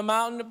up on the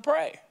mountain to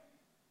pray.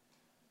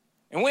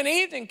 And when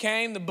evening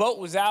came, the boat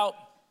was out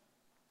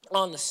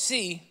on the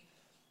sea,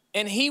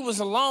 and he was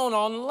alone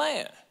on the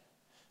land.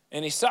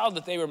 And he saw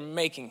that they were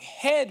making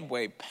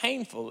headway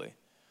painfully,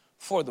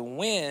 for the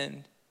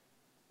wind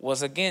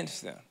was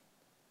against them.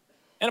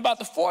 And about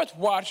the 4th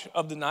watch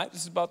of the night,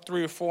 this is about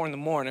 3 or 4 in the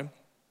morning,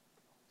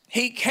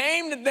 he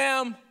came to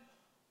them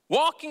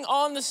walking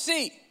on the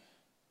sea.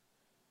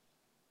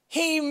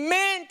 He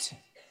meant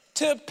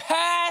to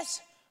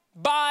pass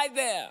by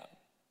them.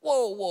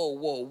 Whoa.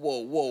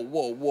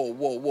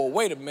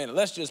 Wait a minute.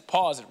 Let's just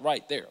pause it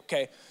right there,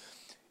 okay?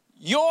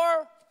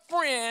 Your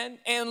friend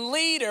and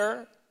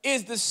leader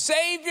is the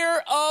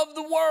Savior of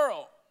the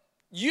world.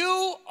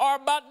 You are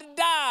about to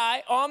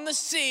die on the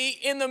sea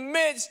in the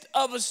midst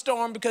of a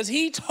storm because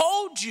he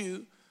told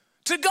you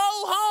to go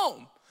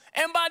home.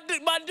 And by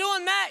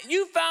doing that,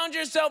 you found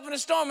yourself in a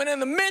storm. And in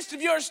the midst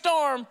of your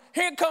storm,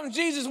 here comes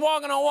Jesus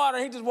walking on water.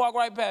 He just walked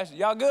right past you.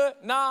 Y'all good?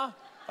 Nah?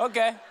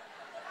 Okay.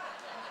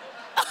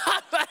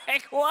 I'm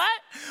like, what?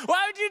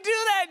 Why would you do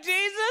that,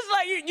 Jesus?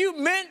 Like, you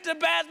meant to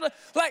pass.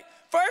 Like,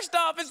 first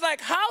off, it's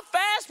like, how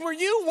fast were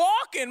you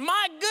walking?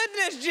 My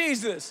goodness,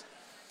 Jesus.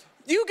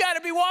 You got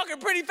to be walking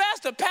pretty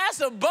fast to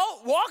pass a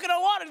boat walking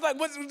on water. It's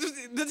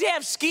like, does he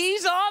have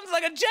skis on? It's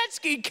like a jet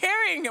ski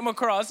carrying him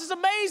across. It's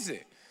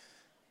amazing.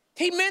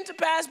 He meant to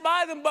pass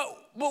by them,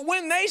 but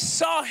when they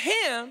saw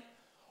him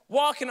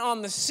walking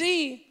on the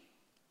sea,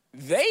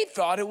 they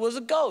thought it was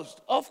a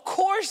ghost. Of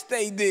course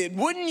they did,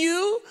 wouldn't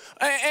you?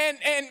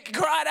 And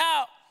cried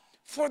out,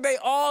 for they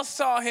all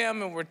saw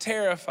him and were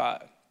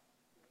terrified.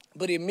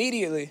 But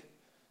immediately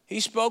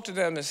he spoke to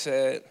them and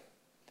said,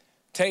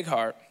 take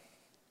heart,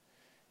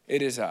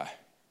 it is I.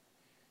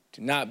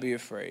 Do not be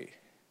afraid.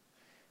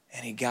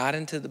 And he got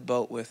into the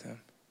boat with him,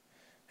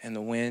 and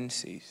the wind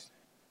ceased.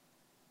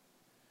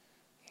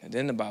 And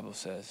then the Bible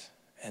says,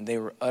 and they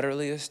were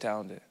utterly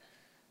astounded.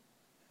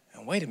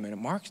 And wait a minute,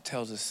 Mark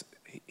tells us,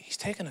 he's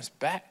taking us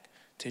back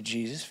to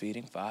Jesus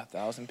feeding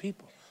 5,000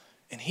 people.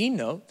 And he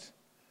notes,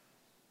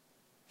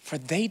 for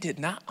they did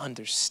not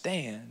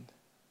understand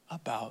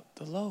about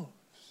the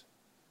loaves.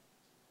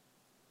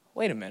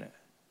 Wait a minute.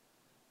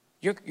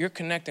 You're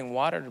connecting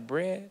water to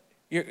bread?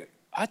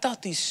 I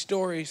thought these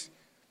stories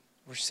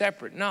were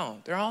separate. No,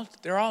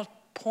 they're all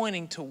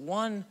pointing to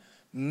one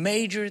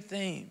major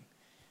theme.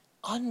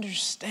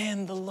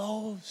 Understand the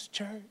loaves,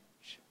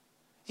 church.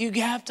 You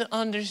have to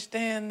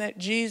understand that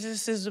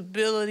Jesus'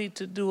 ability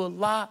to do a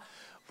lot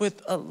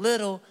with a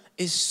little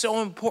is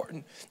so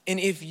important. And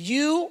if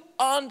you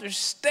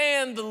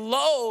understand the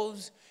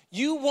loaves,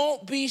 you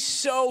won't be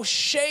so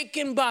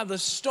shaken by the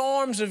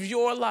storms of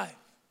your life.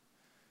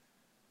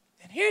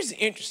 And here's the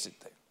interesting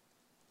thing.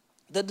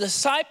 The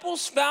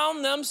disciples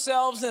found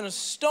themselves in a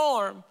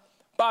storm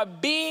by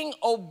being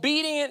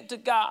obedient to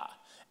God.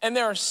 And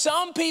there are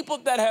some people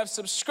that have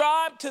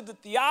subscribed to the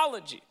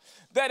theology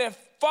that if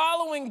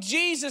following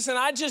Jesus and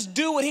I just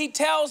do what he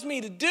tells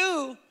me to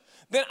do,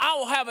 then I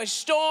will have a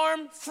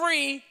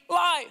storm-free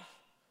life.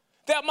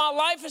 That my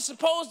life is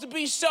supposed to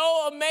be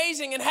so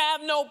amazing and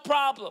have no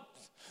problems.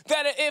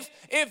 That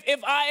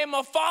if I am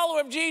a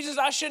follower of Jesus,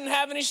 I shouldn't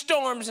have any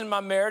storms in my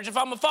marriage. If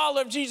I'm a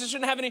follower of Jesus, I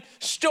shouldn't have any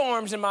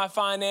storms in my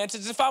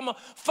finances. If I'm a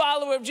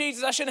follower of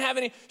Jesus, I shouldn't have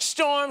any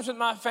storms with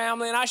my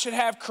family. And I should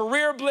have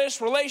career bliss,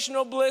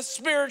 relational bliss,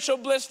 spiritual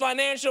bliss,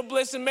 financial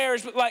bliss, and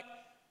marriage. But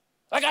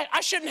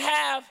I shouldn't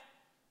have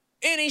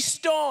any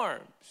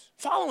storms.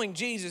 Following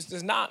Jesus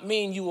does not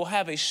mean you will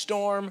have a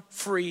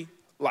storm-free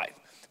life.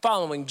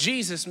 Following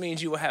Jesus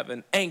means you will have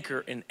an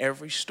anchor in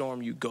every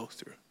storm you go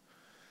through.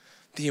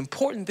 The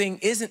important thing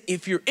isn't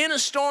if you're in a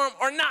storm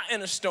or not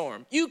in a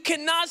storm. You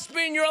cannot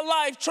spend your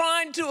life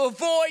trying to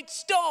avoid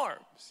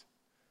storms.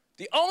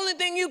 The only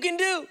thing you can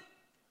do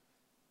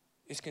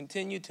is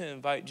continue to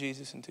invite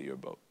Jesus into your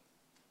boat.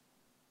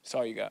 That's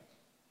all you got.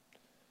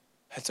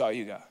 That's all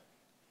you got.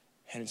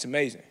 And it's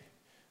amazing.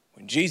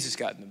 When Jesus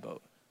got in the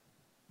boat,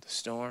 the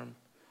storm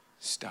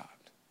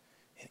stopped.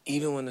 And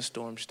even when the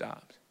storm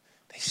stopped,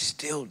 they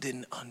still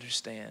didn't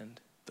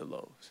understand the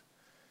loaves.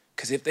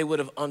 Because if they would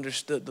have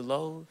understood the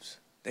loaves,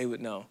 they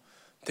would know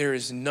there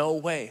is no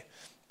way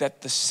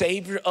that the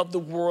Savior of the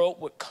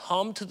world would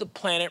come to the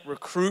planet,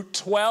 recruit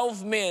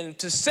 12 men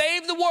to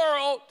save the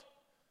world,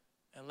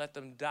 and let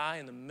them die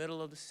in the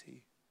middle of the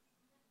sea.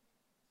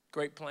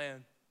 Great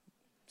plan.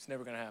 It's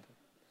never going to happen.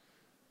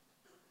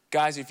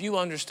 Guys, if you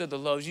understood the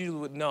loaves, you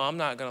would know I'm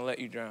not going to let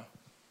you drown.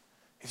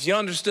 If you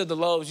understood the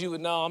loaves, you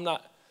would know I'm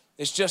not.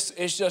 It's just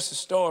a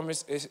storm.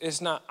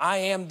 It's not. I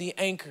am the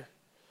anchor.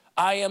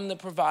 I am the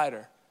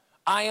provider.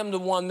 I am the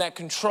one that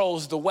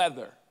controls the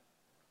weather.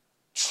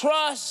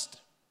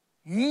 Trust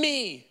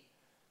me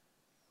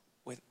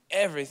with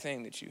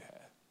everything that you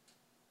have.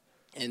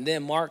 And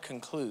then Mark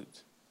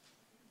concludes,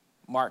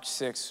 Mark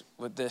 6,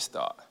 with this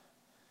thought.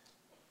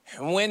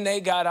 And when they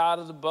got out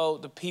of the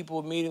boat, the people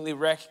immediately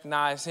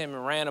recognized him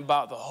and ran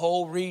about the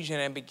whole region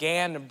and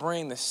began to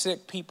bring the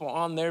sick people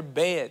on their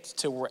beds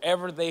to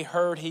wherever they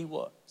heard he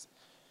was.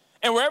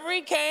 And wherever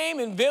he came,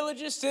 in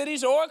villages,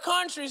 cities, or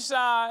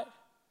countryside,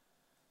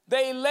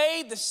 they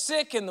laid the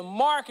sick in the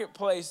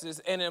marketplaces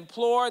and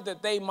implored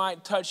that they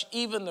might touch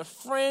even the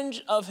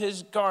fringe of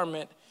his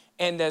garment,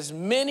 and as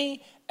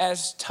many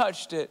as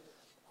touched it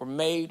were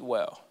made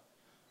well.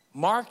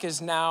 Mark is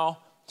now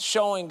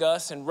showing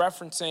us and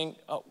referencing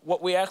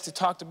what we actually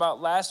talked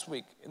about last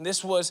week. And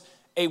this was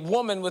a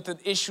woman with an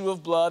issue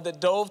of blood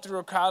that dove through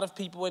a crowd of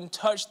people and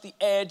touched the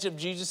edge of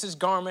Jesus'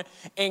 garment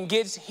and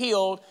gets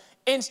healed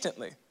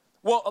instantly.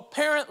 Well,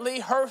 apparently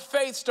her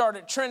faith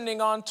started trending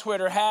on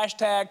Twitter,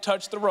 hashtag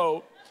touch the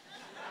road.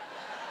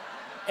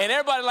 And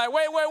everybody like,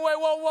 wait,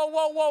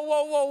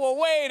 whoa,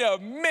 wait a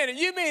minute.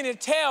 You mean to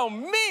tell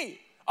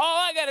me all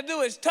I got to do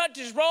is touch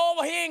his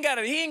robe? He ain't got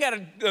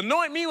to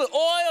anoint me with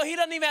oil. He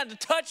doesn't even have to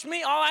touch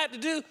me. All I have to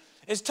do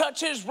is touch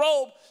his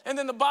robe. And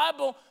then the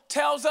Bible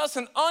tells us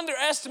an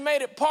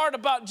underestimated part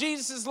about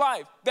Jesus'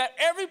 life, that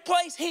every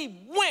place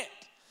he went,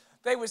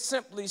 they would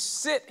simply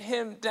sit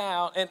him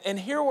down and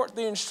hear what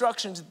the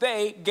instructions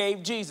they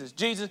gave Jesus.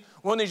 Jesus,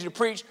 we don't need you to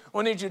preach. We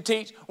don't need you to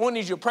teach. We don't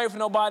need you to pray for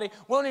nobody.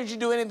 We don't need you to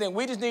do anything.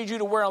 We just need you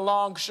to wear a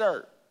long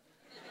shirt.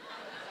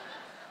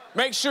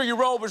 Make sure your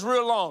robe is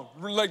real long.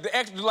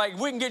 Like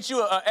we can get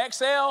you a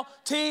XL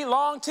tee,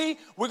 long tee.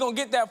 We're going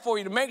to get that for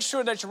you to make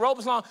sure that your robe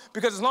is long,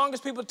 because as long as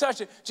people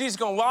touch it, Jesus is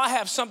going, well, I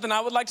have something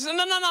I would like to say.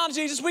 No,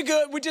 Jesus, we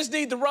good. We just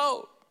need the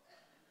robe.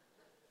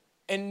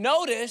 And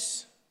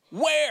notice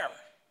where.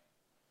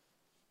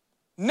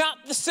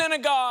 Not the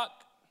synagogue.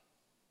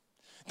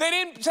 They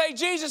didn't say,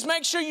 Jesus,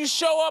 make sure you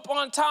show up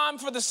on time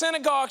for the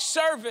synagogue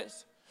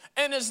service.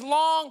 And as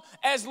long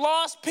as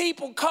lost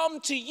people come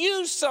to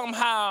you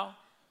somehow,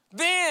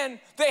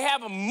 then they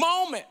have a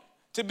moment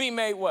to be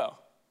made well.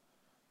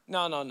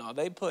 No.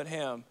 They put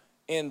him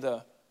in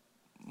the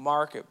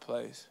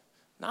marketplace.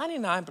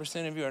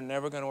 99% of you are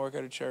never going to work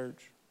at a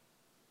church.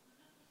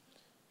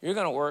 You're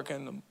going to work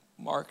in the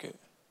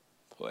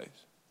marketplace.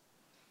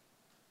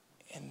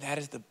 And that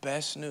is the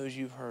best news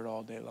you've heard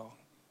all day long.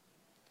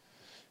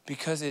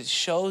 Because it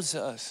shows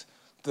us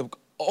the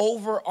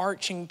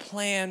overarching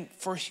plan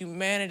for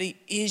humanity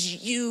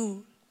is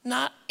you.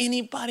 not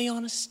anybody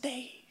on a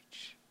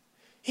stage.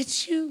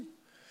 It's you.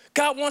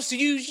 God wants to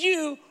use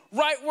you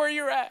right where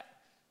you're at.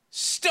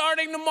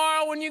 Starting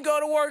tomorrow when you go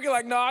to work, you're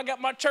like, no, I got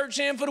my church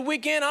in for the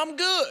weekend, I'm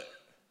good.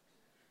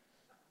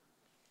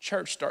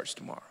 Church starts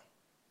tomorrow.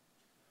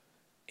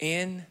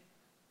 In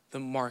the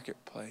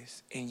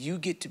marketplace. And you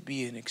get to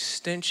be an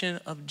extension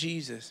of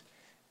Jesus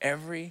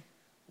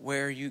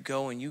everywhere you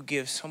go, and you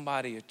give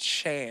somebody a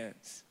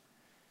chance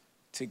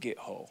to get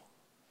whole.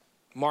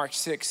 Mark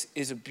 6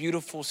 is a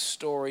beautiful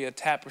story, a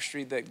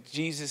tapestry that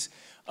Jesus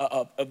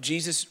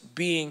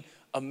being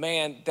a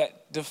man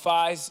that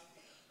defies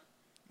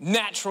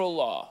natural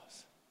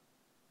laws.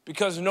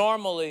 Because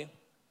normally,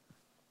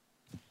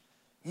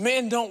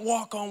 men don't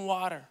walk on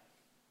water.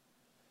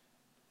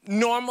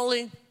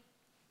 Normally,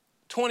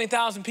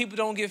 20,000 people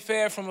don't get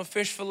fed from a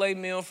fish fillet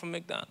meal from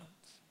McDonald's.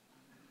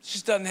 It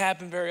just doesn't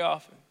happen very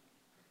often.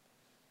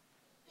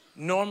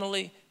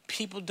 Normally,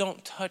 people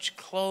don't touch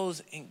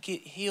clothes and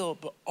get healed,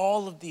 but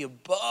all of the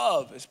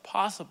above is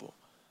possible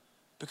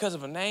because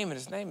of a name, and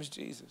his name is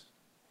Jesus.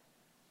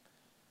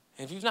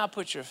 And if you've not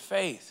put your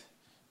faith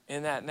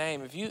in that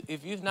name,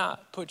 if you've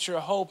not put your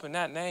hope in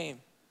that name,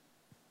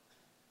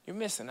 you're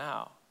missing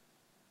out.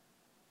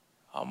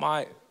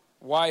 My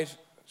wife,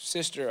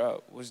 sister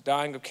was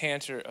dying of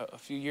cancer a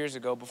few years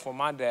ago before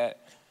my dad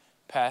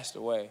passed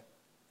away.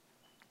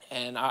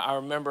 And I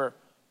remember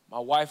my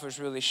wife was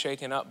really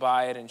shaken up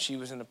by it, and she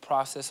was in the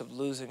process of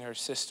losing her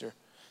sister.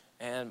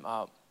 And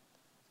I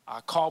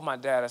called my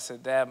dad. I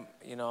said, Dad,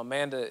 you know,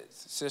 Amanda's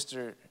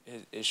sister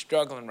is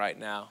struggling right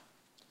now.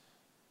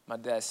 My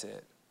dad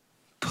said,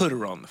 put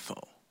her on the phone.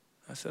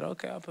 I said,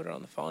 okay, I'll put her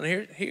on the phone.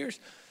 Here's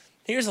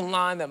a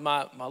line that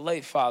my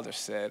late father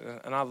said,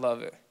 and I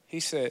love it. He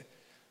said,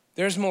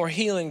 there's more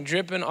healing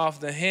dripping off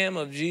the hem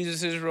of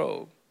Jesus'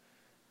 robe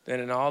than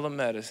in all the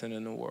medicine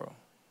in the world.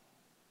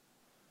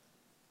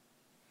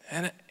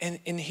 And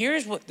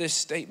here's what this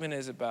statement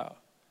is about.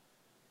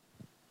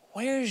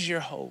 Where's your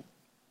hope?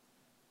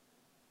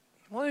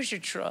 Where's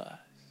your trust?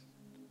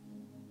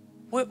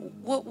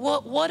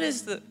 What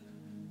is the...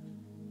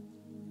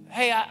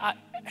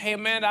 Hey,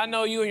 Amanda, I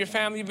know you and your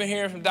family, you've been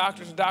hearing from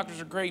doctors, and doctors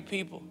are great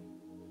people.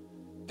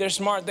 They're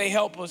smart, they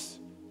help us.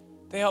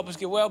 They help us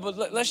get well,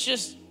 but let's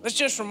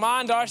just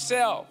remind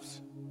ourselves,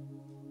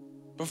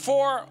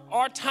 before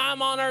our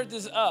time on earth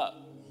is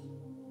up,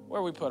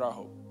 where we put our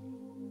hope,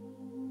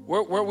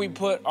 where we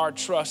put our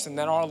trust, and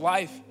that our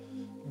life,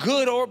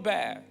 good or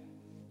bad,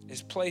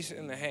 is placed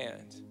in the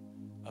hands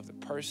of the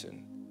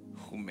person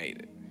who made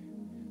it.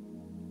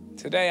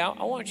 Today,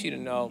 I want you to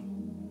know,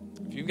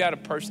 if you've got a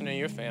person in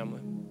your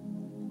family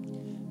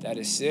that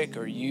is sick,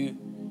 or you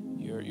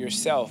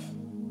yourself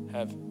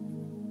have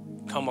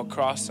come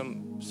across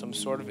some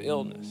sort of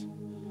illness,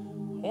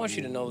 I want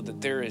you to know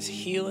that there is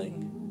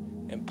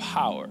healing and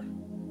power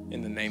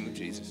in the name of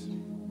Jesus.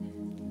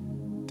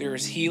 There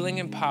is healing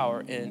and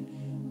power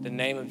in the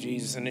name of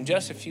Jesus. And in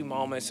just a few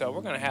moments,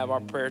 we're going to have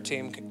our prayer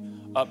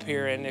team up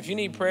here. And if you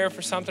need prayer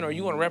for something, or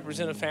you want to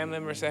represent a family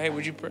member and say, hey,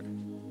 would you pray?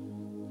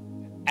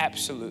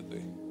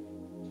 Absolutely.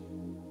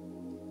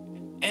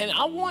 And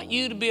I want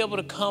you to be able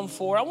to come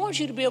forward. I want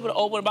you to be able to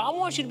open it, but I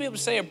want you to be able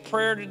to say a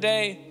prayer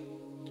today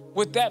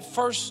with that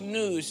first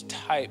news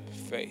type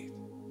faith.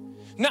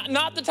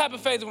 Not the type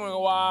of faith that we're going to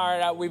go, all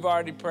right, we've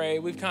already prayed.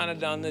 We've kind of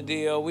done the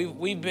deal.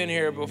 We've been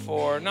here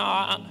before. No,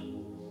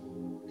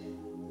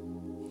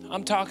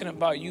 I'm talking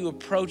about you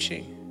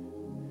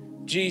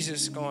approaching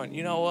Jesus going,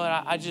 you know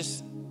what,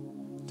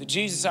 the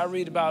Jesus I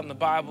read about in the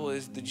Bible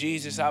is the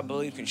Jesus I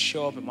believe can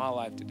show up in my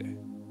life today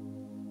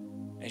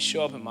and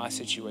show up in my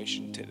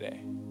situation today.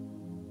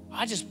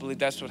 I just believe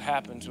that's what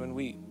happens when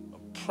we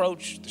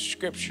approach the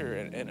scripture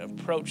and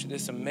approach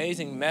this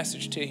amazing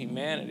message to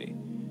humanity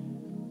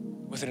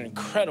with an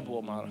incredible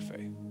amount of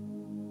faith.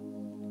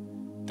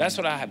 That's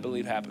what I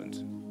believe happens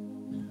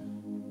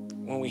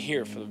when we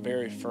hear it for the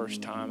very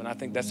first time. And I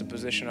think that's the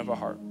position of our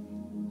heart,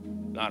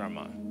 not our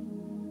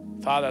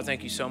mind. Father, I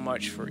thank you so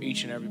much for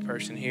each and every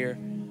person here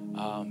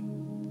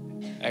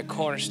at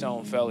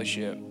Cornerstone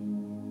Fellowship.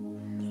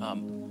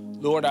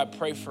 Lord, I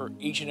pray for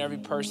each and every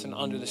person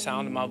under the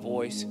sound of my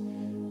voice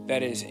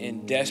that is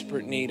in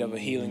desperate need of a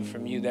healing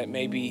from you, that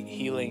may be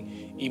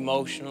healing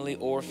emotionally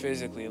or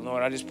physically. And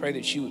Lord, I just pray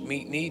that you would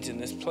meet needs in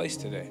this place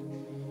today.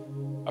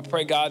 I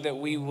pray, God, that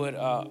we would,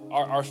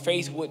 our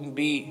faith wouldn't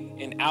be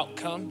in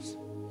outcomes,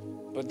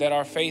 but that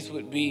our faith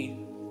would be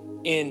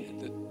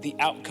in the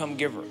outcome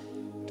giver,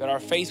 that our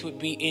faith would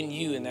be in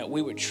you, and that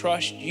we would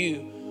trust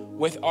you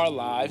with our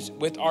lives,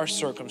 with our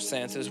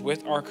circumstances,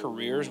 with our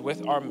careers,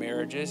 with our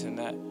marriages, and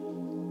that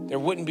there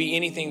wouldn't be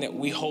anything that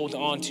we hold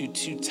on to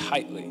too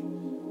tightly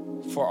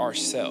for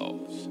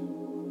ourselves.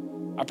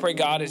 I pray,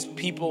 God, as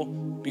people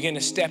begin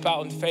to step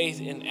out in faith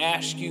and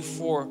ask you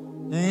for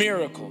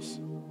miracles,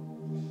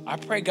 I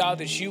pray, God,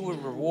 that you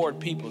would reward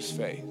people's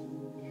faith.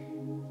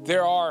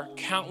 There are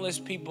countless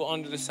people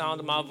under the sound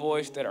of my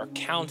voice that are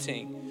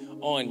counting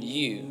on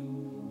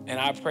you. And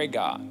I pray,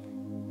 God,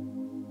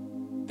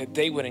 that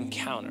they would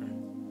encounter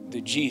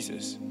the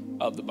Jesus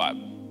of the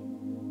Bible.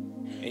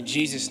 In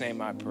Jesus'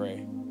 name I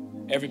pray.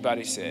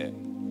 Everybody said,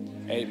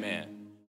 amen.